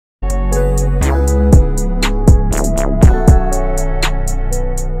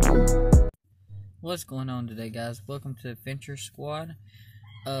What's going on today, guys? Welcome to Adventure Squad.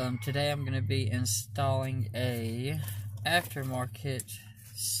 Today I'm going to be installing a aftermarket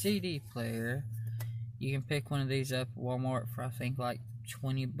CD player. You can pick one of these up at Walmart for I think like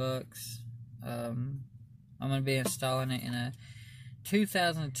 20 bucks. I'm going to be installing it in a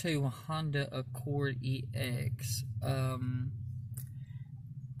 2002 Honda Accord EX.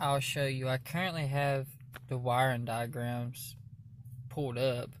 I'll show you. I currently have the wiring diagrams pulled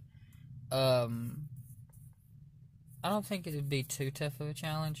up. I don't think it would be too tough of a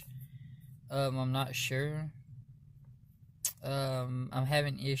challenge. I'm not sure. I'm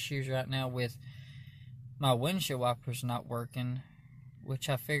having issues right now with my windshield wipers not working, which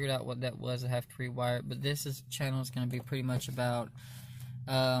I figured out what that was. I have to rewire it. But this channel is going to be pretty much about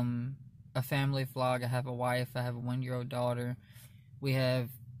a family vlog. I have a wife. I have a 1-year-old daughter. We have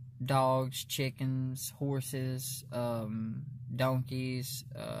dogs, chickens, horses, donkeys,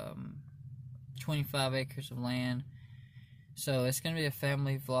 25 acres of land. So it's going to be a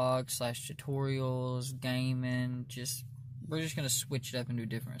family vlog / tutorials, gaming. We're just going to switch it up and do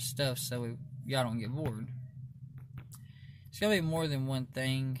different stuff so y'all don't get bored. It's going to be more than one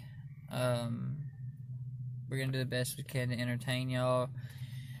thing. We're going to do the best we can to entertain y'all.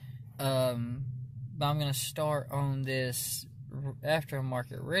 But I'm going to start on this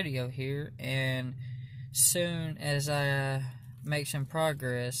aftermarket radio here, and soon as I make some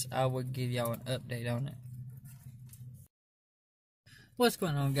progress, I will give y'all an update on it. What's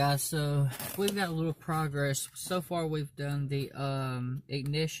going on, guys? So we've got a little progress. So far we've done the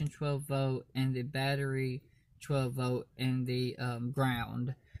ignition 12 volt and the battery 12 volt and the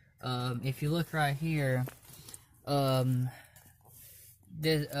ground. If you look right here, the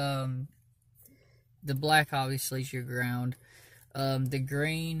black obviously is your ground. The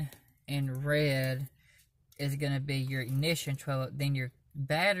green and red is going to be your ignition 12 volt. Then your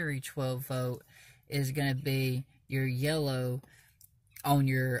battery 12 volt is going to be your yellow on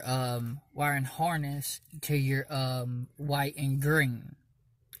your wiring harness to your white and green.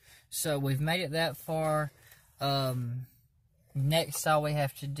 So we've made it that far. Next, all we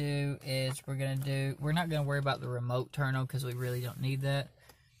have to do is we're not going to worry about the remote turn on because we really don't need that.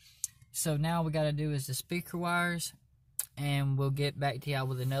 So now we got to do is the speaker wires, and we'll get back to y'all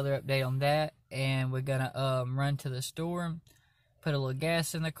with another update on that. And we're gonna run to the store, put a little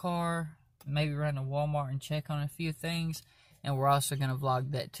gas in the car, maybe run to Walmart and check on a few things, and we're also gonna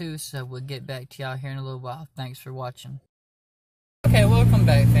vlog that too. So we'll get back to y'all here in a little while. Thanks for watching. Okay, welcome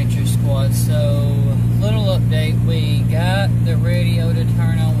back, Adventure Squad. So, little update. We got the radio to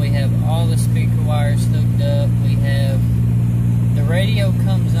turn on. We have all the speaker wires hooked up. We have the radio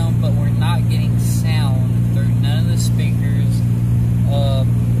comes on, but we're not getting sound through none of the speakers.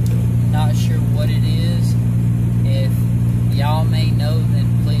 Not sure what it is. If y'all may know,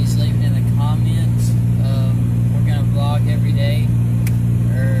 then please leave it in the comments. We're gonna vlog every day,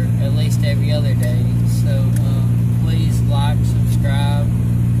 or at least every other day. So please like, subscribe,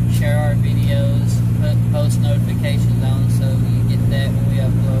 share our videos, post notifications on so you get that when we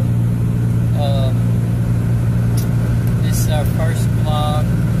upload. This is our first vlog.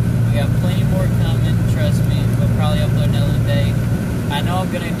 We got plenty more coming, trust me. We'll probably upload another day. I know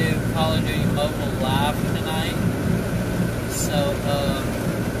I'm going to do Call of Duty Mobile Live tonight. So,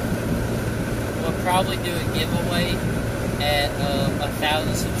 we'll probably do a giveaway. At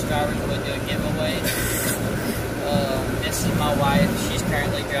 1,000 subscribers, we'll do a giveaway. This is my wife. She's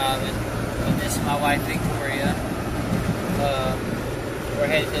currently driving. And this is my wife, Victoria. We're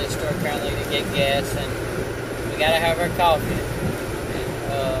headed to the store currently to get gas, and we got to have our coffee.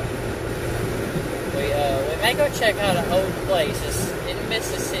 We may go check out an old place. It's in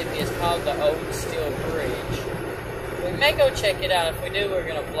Mississippi. It's called the Old Steel Bridge. We may go check it out. If we do, we're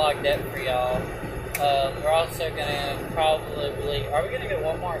going to vlog that for y'all. We're also going to probably... Are we going to go to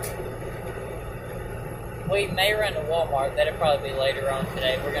Walmart? We may run to Walmart. That'll probably be later on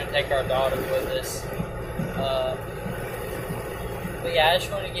today. We're going to take our daughter with us. But yeah, I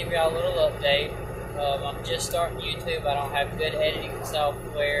just want to give y'all a little update. I'm just starting YouTube. I don't have good editing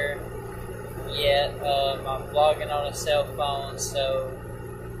software yet. I'm vlogging on a cell phone, so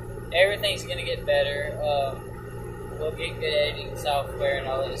everything's gonna get better. We'll get good editing software and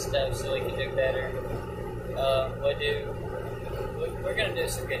all this stuff so we can do better. We're gonna do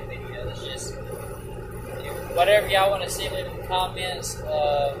some good videos. Just whatever y'all want to see, leave in the comments.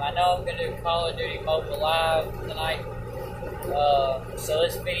 I know I'm gonna do Call of Duty Mobile Live tonight. So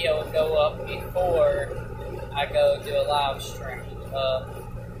this video will go up before I go do a live stream.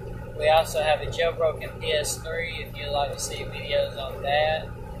 We also have a jailbroken PS3 if you'd like to see videos on that.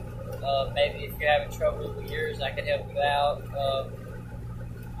 Maybe if you're having trouble with yours, I could help you out.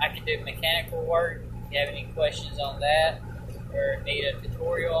 I can do mechanical work. If you have any questions on that or need a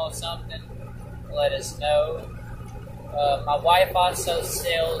tutorial on something, let us know. My wife also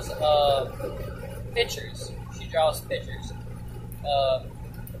sells pictures. She draws pictures.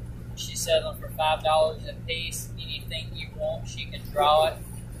 She sells them for $5 a piece. Anything you want, she can draw it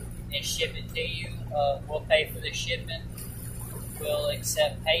and ship it to you. We'll pay for the shipping. We'll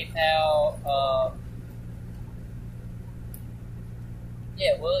accept PayPal.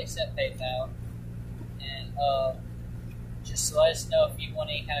 We'll accept PayPal. And just let us know if you want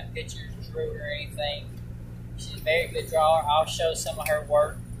any kind of pictures drew or anything. She's a very good drawer. I'll show some of her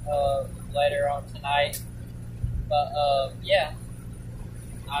work later on tonight. But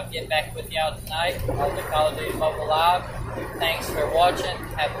I'll get back with y'all tonight on the Call of Duty Mobile Live. Thanks for watching.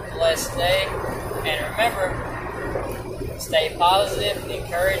 Have a blessed day. And remember, stay positive,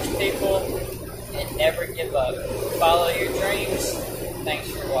 encourage people, and never give up. Follow your dreams.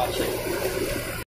 Thanks for watching.